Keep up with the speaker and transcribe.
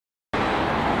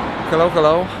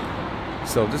Hello.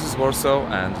 So this is Warsaw,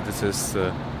 and this is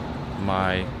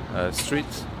my street.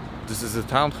 This is a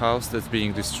townhouse that's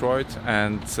being destroyed,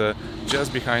 and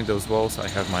just behind those walls I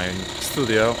have my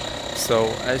studio. So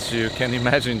as you can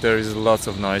imagine, there is lots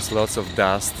of noise, lots of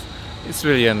dust. It's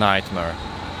really a nightmare.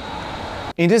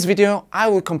 In this video, I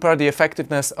will compare the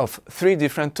effectiveness of three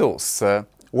different tools.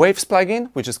 Waves plugin,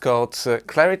 which is called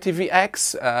Clarity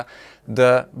VX,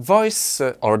 the voice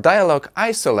or dialogue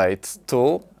isolate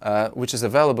tool, which is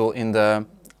available in the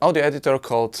audio editor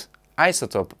called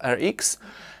iZotope RX,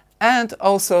 and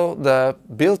also the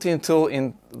built-in tool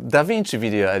in DaVinci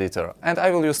video editor. And I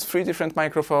will use three different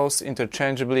microphones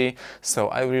interchangeably. So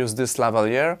I will use this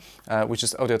lavalier, which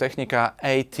is Audio-Technica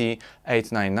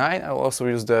AT899. I will also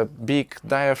use the big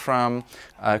diaphragm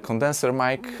condenser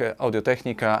mic,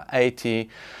 Audio-Technica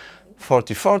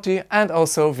AT4040, and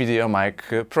also Video Mic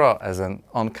Pro as an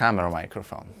on-camera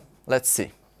microphone. Let's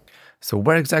see. So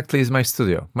where exactly is my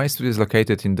studio? My studio is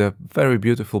located in the very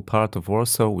beautiful part of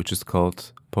Warsaw, which is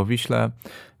called Voise,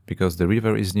 because the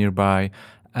river is nearby.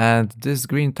 And this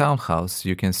green townhouse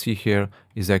you can see here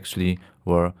is actually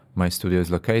where my studio is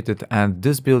located. And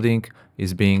this building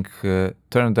is being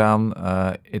turned down.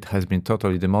 It has been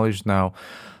totally demolished now.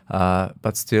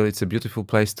 But still, it's a beautiful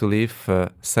place to live.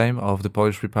 Same of the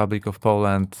Polish Republic of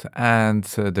Poland. And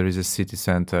there is a city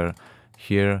center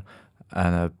here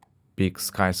and big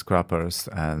skyscrapers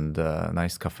and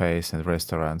nice cafes and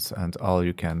restaurants and all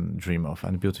you can dream of,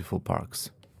 and beautiful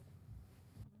parks.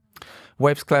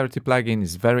 Waves Clarity plugin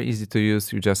is very easy to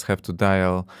use. You just have to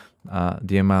dial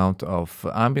the amount of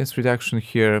ambience reduction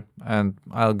here, and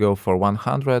I'll go for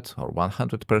 100 or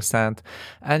 100%.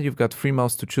 And you've got three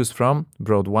modes to choose from.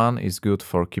 Broad 1 is good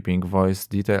for keeping voice,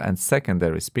 detail and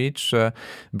secondary speech.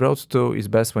 Broad 2 is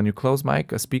best when you close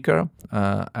mic, a speaker,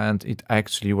 and it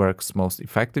actually works most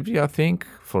effectively, I think,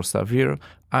 for severe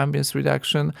ambience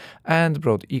reduction. And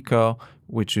Broad Echo,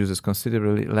 which uses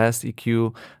considerably less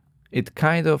EQ. It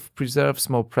kind of preserves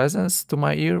more presence to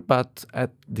my ear, but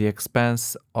at the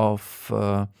expense of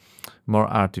more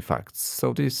artifacts.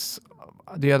 So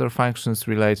the other functions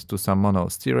relate to some mono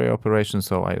stereo operations,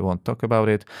 so I won't talk about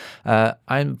it.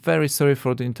 I'm very sorry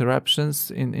for the interruptions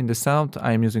in the sound.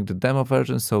 I'm using the demo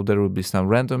version, so there will be some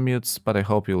random mutes, but I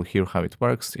hope you'll hear how it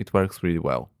works. It works really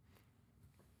well.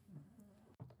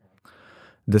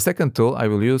 The second tool I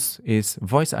will use is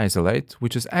Voice Isolate,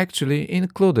 which is actually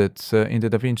included in the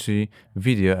DaVinci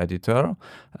video editor,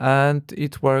 and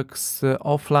it works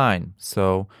offline.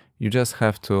 So you just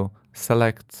have to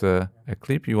select a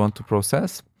clip you want to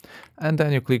process, and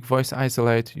then you click Voice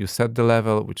Isolate, you set the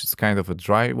level, which is kind of a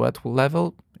dry wet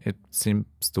level. It seems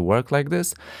to work like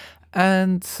this.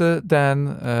 And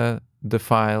then the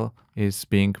file is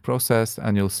being processed,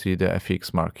 and you'll see the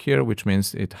FX mark here, which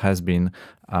means it has been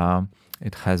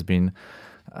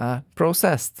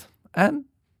processed. And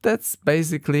that's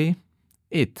basically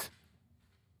it.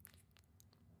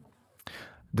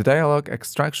 The dialogue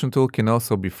extraction tool can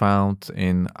also be found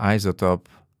in iZotope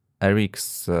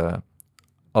RX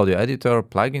audio editor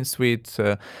plugin suite.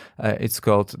 It's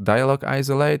called Dialogue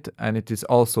Isolate, and it is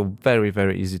also very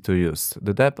easy to use.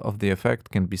 The depth of the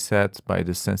effect can be set by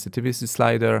the sensitivity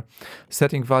slider.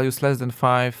 Setting values less than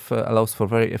 5 allows for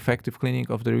very effective cleaning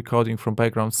of the recording from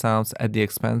background sounds at the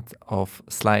expense of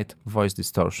slight voice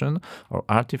distortion or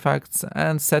artifacts,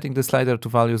 and setting the slider to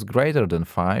values greater than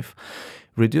 5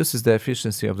 reduces the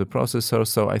efficiency of the processor.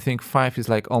 So I think 5 is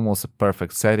like almost a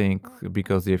perfect setting,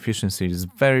 because the efficiency is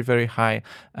very high,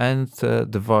 and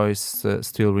the voice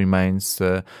still remains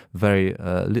very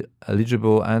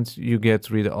legible, and you get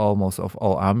rid almost of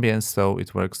all ambience, so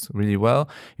it works really well.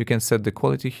 You can set the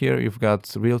quality here. You've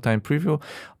got real-time preview,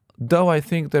 though I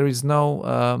think there is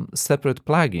no separate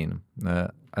plugin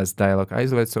as Dialogue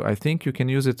Isolate, so I think you can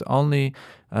use it only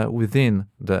within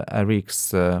the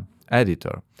RX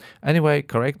editor. Anyway,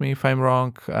 correct me if I'm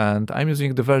wrong, and I'm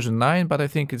using the version 9, but I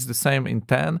think it's the same in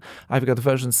 10. I've got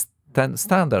version 10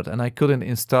 standard, and I couldn't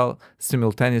install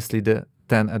simultaneously the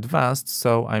 10 advanced,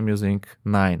 so I'm using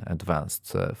 9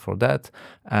 advanced for that,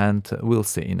 and we'll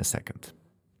see in a second.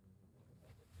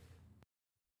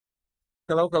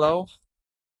 Hello.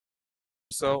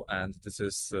 So, and this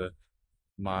is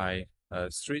my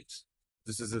street.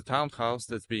 This is a townhouse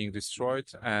that's being destroyed,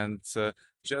 and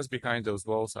just behind those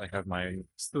walls I have my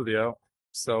studio.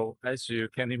 So as you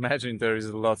can imagine, there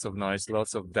is lots of noise,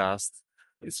 lots of dust.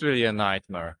 It's really a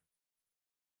nightmare.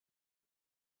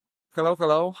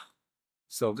 Hello.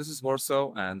 So this is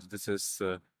Warsaw, and this is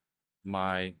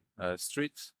my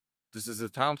street. This is a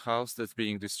townhouse that's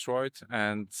being destroyed,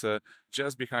 and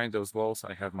just behind those walls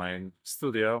I have my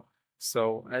studio.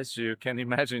 So as you can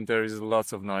imagine, there is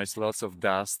lots of noise, lots of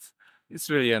dust. It's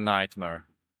really a nightmare.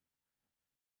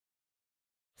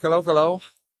 Hello, hello.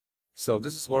 So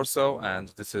this is Warsaw, and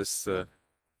this is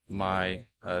my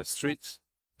street.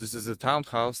 This is a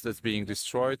townhouse that's being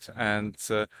destroyed, and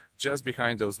just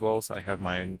behind those walls, I have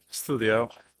my studio.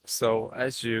 So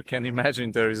as you can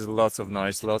imagine, there is lots of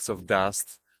noise, lots of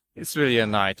dust. It's really a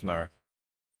nightmare.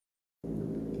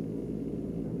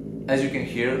 As you can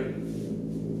hear,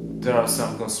 there are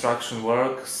some construction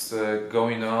works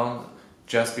going on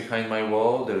just behind my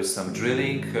wall. There is some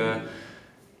drilling.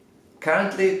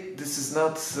 Currently, this is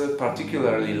not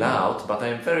particularly loud, but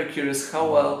I'm very curious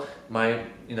how well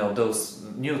those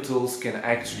new tools can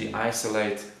actually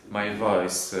isolate my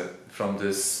voice from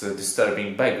this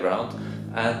disturbing background.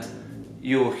 And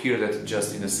you'll hear that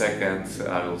just in a second.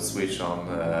 I will switch on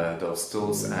those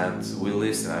tools and we'll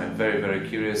listen. I'm very, very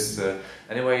curious.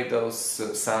 Anyway, those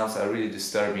sounds are really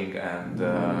disturbing, and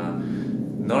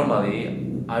normally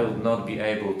I would not be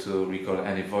able to record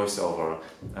any voiceover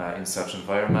in such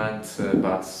environment,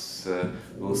 but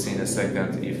we'll see in a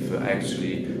second if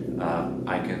actually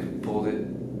I can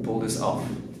pull this off.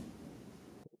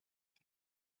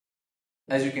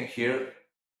 As you can hear,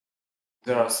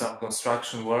 there are some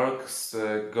construction works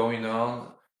going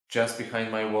on just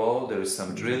behind my wall. There is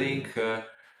some drilling.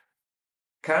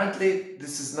 Currently,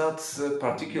 this is not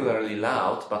particularly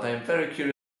loud, but I'm very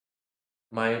curious.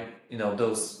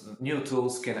 Those new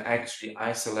tools can actually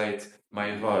isolate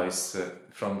my voice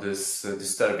from this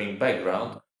disturbing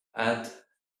background, and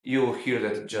you'll hear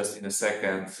that just in a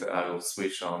second. I will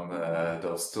switch on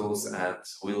those tools and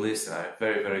we'll listen. I'm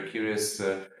very, very curious.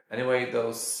 Anyway,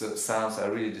 those sounds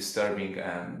are really disturbing,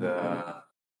 and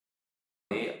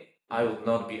I would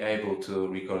not be able to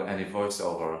record any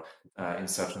voiceover in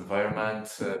such environment,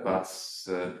 but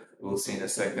we'll see in a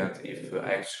second if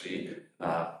actually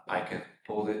I can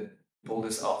pull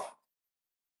this off.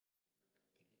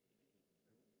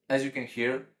 As you can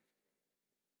hear,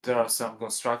 there are some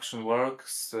construction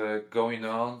works going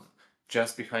on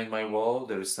just behind my wall.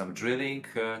 There is some drilling.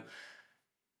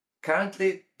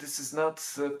 Currently, this is not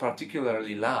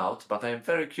particularly loud, but I'm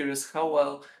very curious how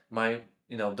well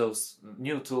those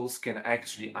new tools can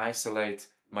actually isolate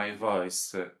my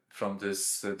voice from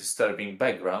this disturbing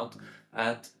background,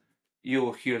 and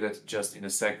you'll hear that just in a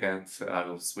second. I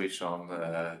will switch on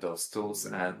those tools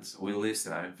and we'll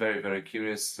listen. I'm very, very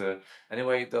curious.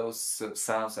 Anyway, those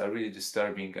sounds are really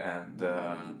disturbing, and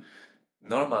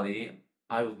normally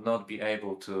I would not be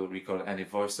able to record any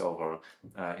voiceover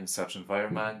in such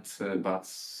environment, but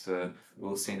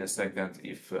we'll see in a second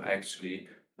if actually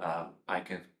I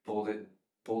can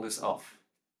pull this off.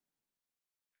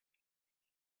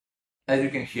 As you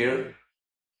can hear,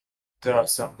 there are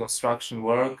some construction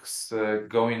works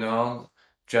going on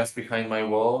just behind my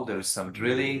wall. There is some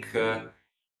drilling.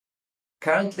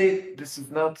 Currently, this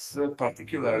is not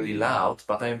particularly loud,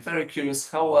 but I'm very curious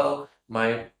how well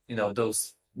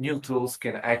those new tools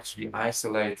can actually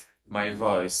isolate my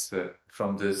voice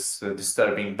from this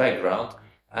disturbing background,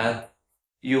 and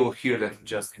you'll hear that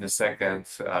just in a second.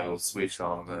 I will switch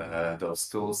on those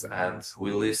tools and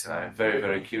we'll listen. I'm very,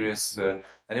 very curious.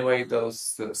 Anyway,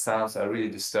 those sounds are really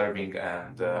disturbing,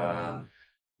 and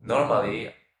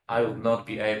normally I would not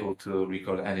be able to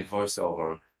record any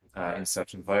voiceover in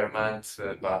such environment,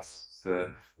 but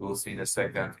we'll see in a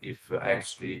second if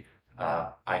actually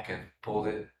I can pull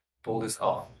this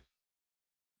off.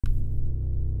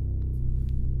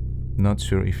 Not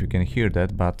sure if you can hear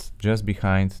that, but just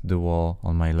behind the wall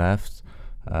on my left,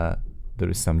 there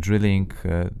is some drilling.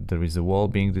 There is a wall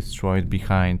being destroyed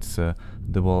behind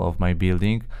the wall of my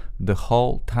building. The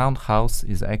whole townhouse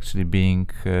is actually being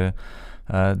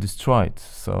destroyed.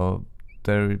 So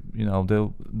they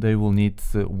will need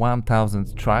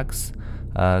 1,000 trucks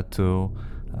to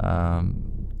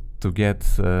get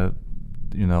the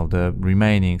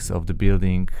remainings of the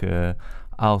building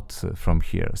out from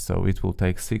here. So it will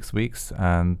take 6 weeks,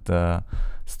 and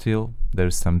still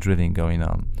there's some drilling going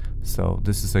on. So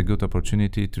this is a good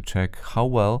opportunity to check how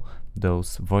well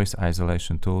those voice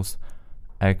isolation tools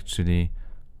actually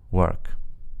work.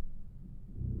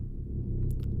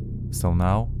 So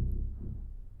now,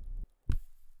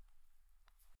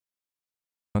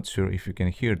 not sure if you can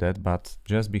hear that, but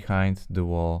just behind the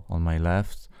wall on my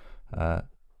left,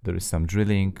 there is some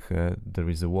drilling. There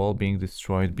is a wall being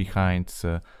destroyed behind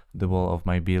the wall of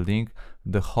my building.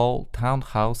 The whole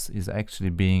townhouse is actually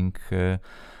being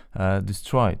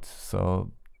destroyed.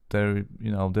 So they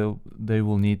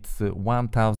will need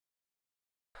 1,000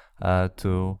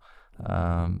 to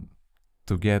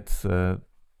get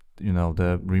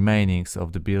the remainings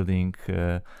of the building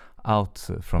out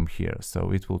from here.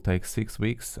 So it will take 6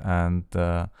 weeks, and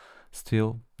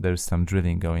still there's some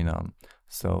drilling going on.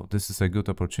 So this is a good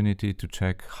opportunity to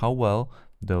check how well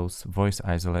those voice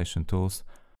isolation tools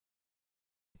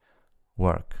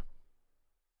work.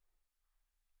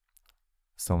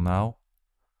 So now,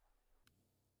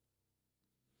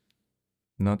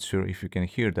 not sure if you can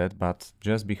hear that, but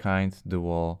just behind the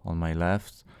wall on my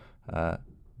left,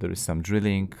 there is some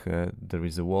drilling. There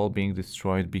is a wall being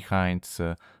destroyed behind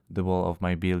the wall of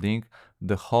my building.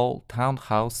 The whole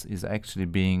townhouse is actually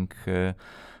being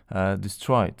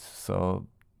destroyed. So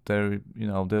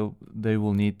they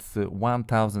will need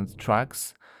 1,000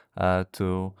 trucks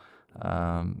to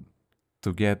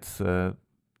get the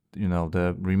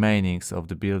remainings of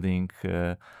the building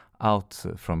out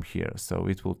from here. So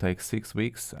it will take 6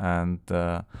 weeks, and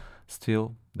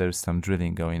still there's some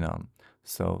drilling going on.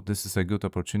 So this is a good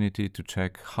opportunity to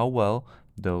check how well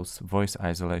those voice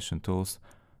isolation tools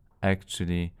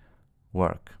actually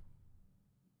work.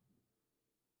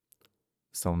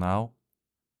 So now,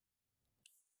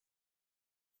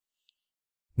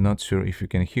 not sure if you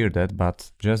can hear that,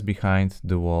 but just behind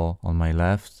the wall on my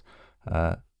left,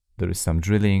 there is some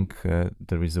drilling.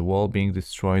 There is a wall being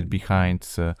destroyed behind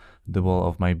the wall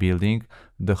of my building.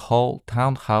 The whole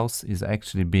townhouse is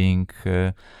actually being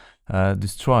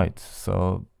destroyed.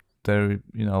 So they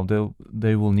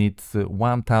will need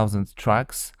 1,000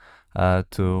 trucks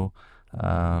to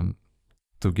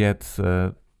get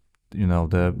the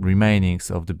remainings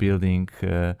of the building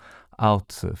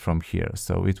out from here.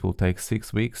 So it will take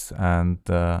 6 weeks, and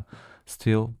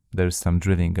still there's some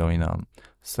drilling going on.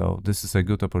 So this is a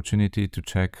good opportunity to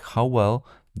check how well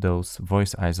those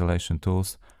voice isolation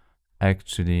tools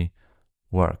actually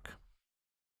work.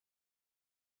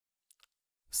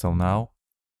 So now,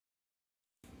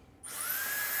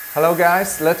 hello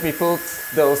guys, let me put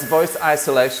those voice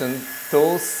isolation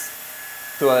tools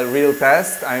to a real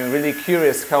test. I'm really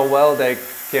curious how well they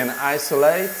can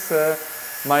isolate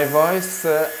my voice.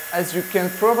 As you can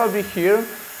probably hear,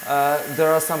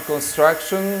 there are some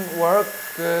construction work.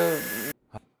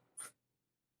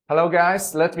 Hello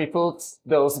guys, let me put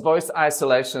those voice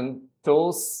isolation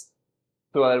tools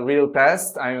to a real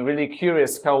test. I'm really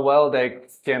curious how well they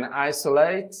can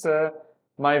isolate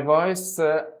my voice.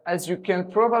 As you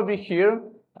can probably hear,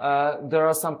 there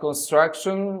are some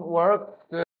construction work.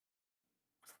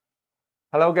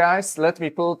 Hello guys, let me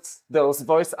put those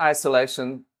voice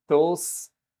isolation tools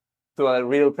to a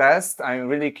real test. I'm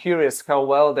really curious how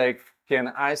well they can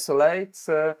isolate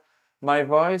my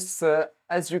voice.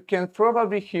 As you can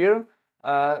probably hear,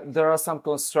 there are some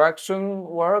construction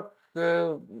work.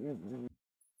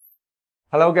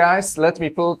 Hello guys, let me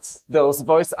put those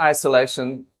voice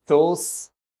isolation tools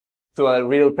to a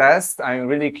real test. I'm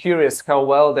really curious how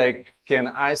well they can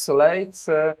isolate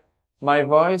my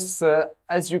voice.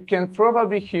 As you can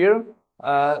probably hear,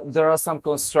 there are some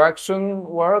construction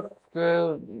work.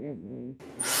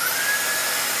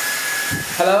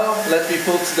 Hello, let me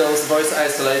put those voice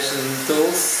isolation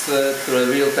tools to a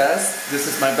real test. This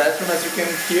is my bedroom, as you can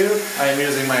hear. I am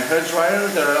using my hairdryer.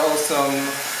 There are also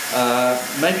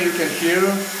maybe you can hear,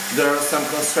 there are some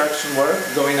construction work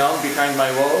going on behind my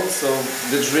wall. So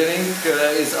the drilling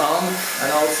is on,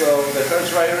 and also the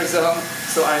hairdryer is on.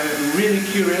 So I'm really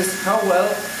curious how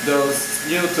well those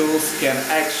new tools can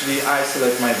actually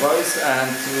isolate my voice,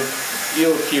 and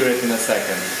you'll hear it in a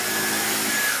second.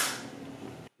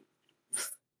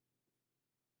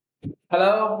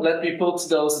 Hello, let me put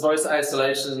those voice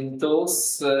isolation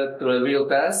tools to a real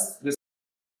test. This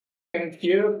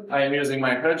here, I am using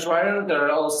my hairdryer. There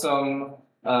are also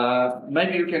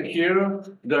maybe you can hear,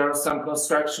 there are some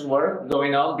construction work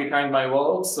going on behind my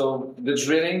wall. So the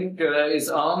drilling is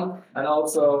on, and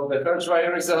also the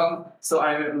hairdryer is on. So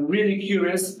I'm really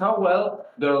curious how well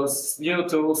those new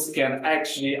tools can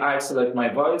actually isolate my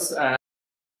voice, and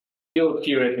you'll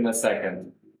hear it in a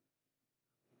second.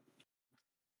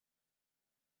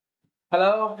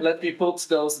 Hello, let me put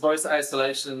those voice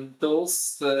isolation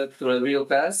tools to a real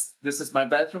test. This is my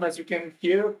bedroom, as you can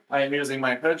hear. I am using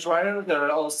my hairdryer. There are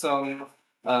also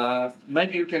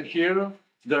maybe you can hear,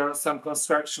 there are some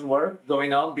construction work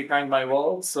going on behind my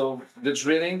wall. So the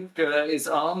drilling is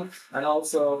on, and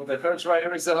also the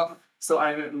hairdryer is on. So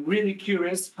I'm really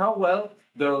curious how well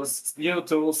those new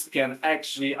tools can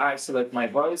actually isolate my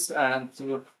voice, and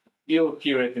you'll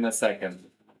hear it in a second.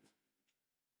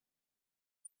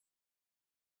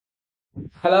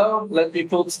 Hello, let me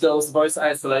put those voice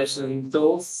isolation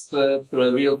tools to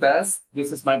a real test.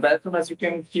 This is my bedroom, as you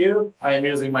can hear. I am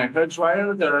using my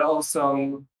hairdryer. There are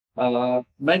also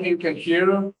maybe you can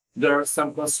hear, there are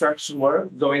some construction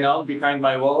work going on behind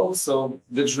my wall. So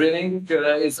the drilling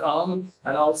is on,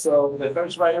 and also the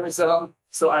hairdryer is on.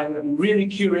 So I'm really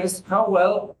curious how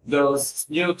well those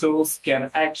new tools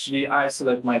can actually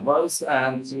isolate my voice,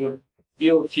 and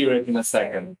you'll hear it in a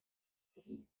second.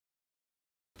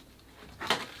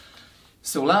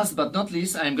 So last but not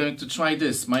least, I'm going to try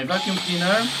this, my vacuum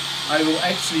cleaner. I will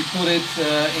actually put it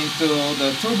into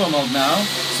the turbo mode now,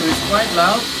 so it's quite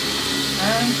loud,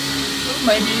 and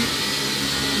maybe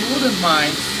you wouldn't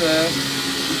mind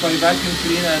if I vacuum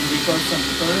clean and record some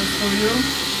tutorials for you.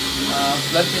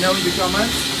 Let me know in the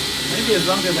comments. Maybe as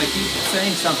long as I keep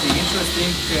saying something interesting,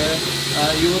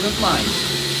 you wouldn't mind.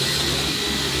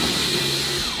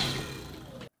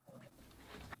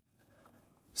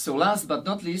 So last but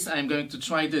not least, I'm going to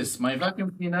try this, my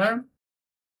vacuum cleaner.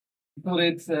 Put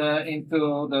it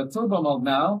into the turbo mode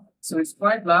now, so it's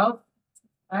quite loud,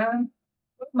 and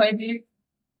maybe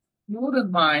you wouldn't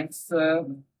mind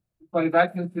if I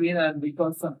vacuum clean and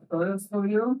record some tutorials for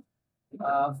you.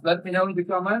 Let me know in the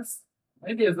comments.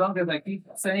 Maybe as long as I keep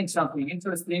saying something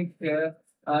interesting,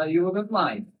 you wouldn't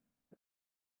mind.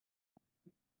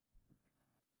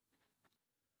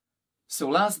 So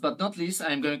last but not least,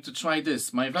 I'm going to try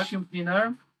this, my vacuum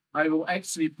cleaner. I will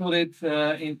actually put it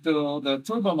into the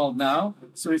turbo mode now,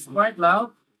 so it's quite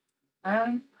loud,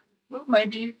 and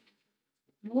maybe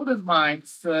you wouldn't mind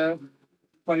if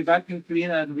I vacuum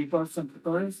clean and record some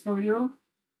tutorials for you.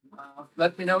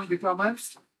 Let me know in the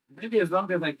comments. Maybe as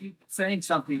long as I keep saying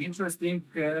something interesting,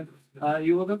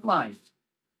 you wouldn't mind.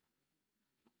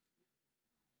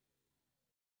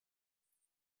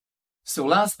 So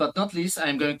last but not least,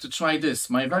 I'm going to try this,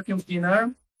 my vacuum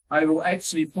cleaner. I will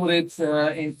actually put it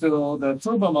into the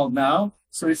turbo mode now,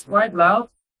 so it's quite loud,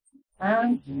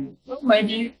 and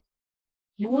maybe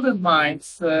you wouldn't mind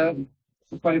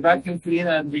if I vacuum clean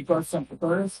and record some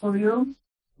tutorials for you.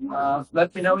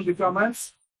 Let me know in the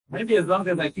comments. Maybe as long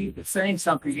as I keep saying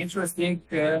something interesting,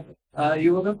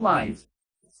 you wouldn't mind.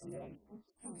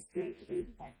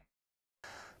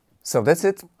 So that's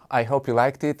it. I hope you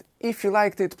liked it. If you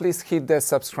liked it, please hit the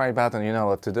subscribe button, you know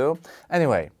what to do.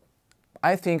 Anyway,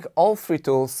 I think all three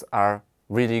tools are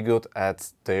really good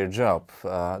at their job.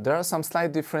 There are some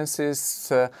slight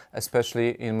differences,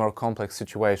 especially in more complex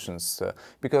situations,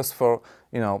 because for,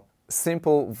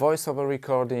 simple voiceover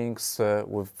recordings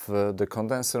with the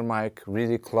condenser mic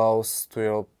really close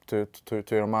to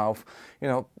your mouth,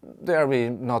 there are really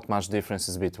not much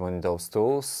differences between those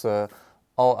tools.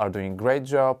 All are doing great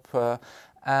job,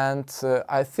 and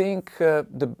I think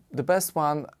the best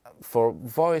one for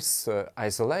voice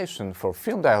isolation, for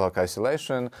film dialogue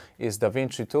isolation, is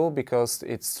DaVinci tool, because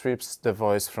it strips the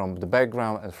voice from the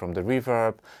background and from the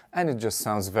reverb, and it just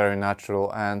sounds very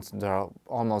natural, and there are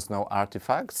almost no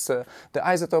artifacts. The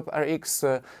iZotope RX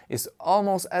is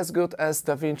almost as good as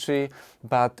DaVinci,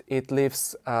 but it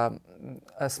leaves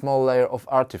a small layer of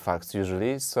artifacts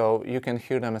usually, so you can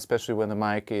hear them especially when the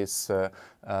mic is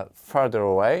further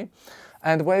away.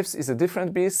 And Voise is a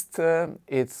different beast.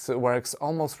 It works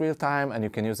almost real time, and you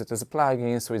can use it as a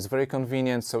plugin, so it's very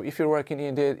convenient. So if you're working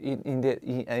in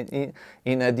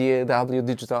a DAW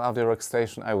digital audio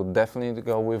workstation, I would definitely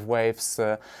go with Voise.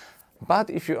 But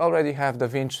if you already have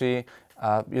DaVinci,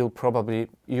 you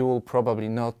will probably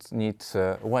not need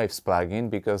Voise plugin,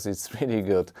 because it's really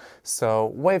good.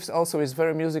 So Voise also is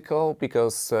very musical,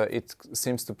 because it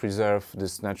seems to preserve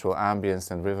this natural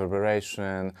ambience and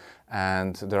reverberation,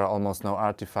 and there are almost no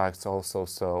artifacts also,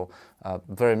 so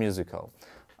very musical.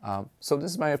 So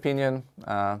this is my opinion.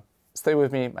 Stay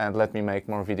with me and let me make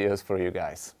more videos for you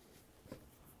guys.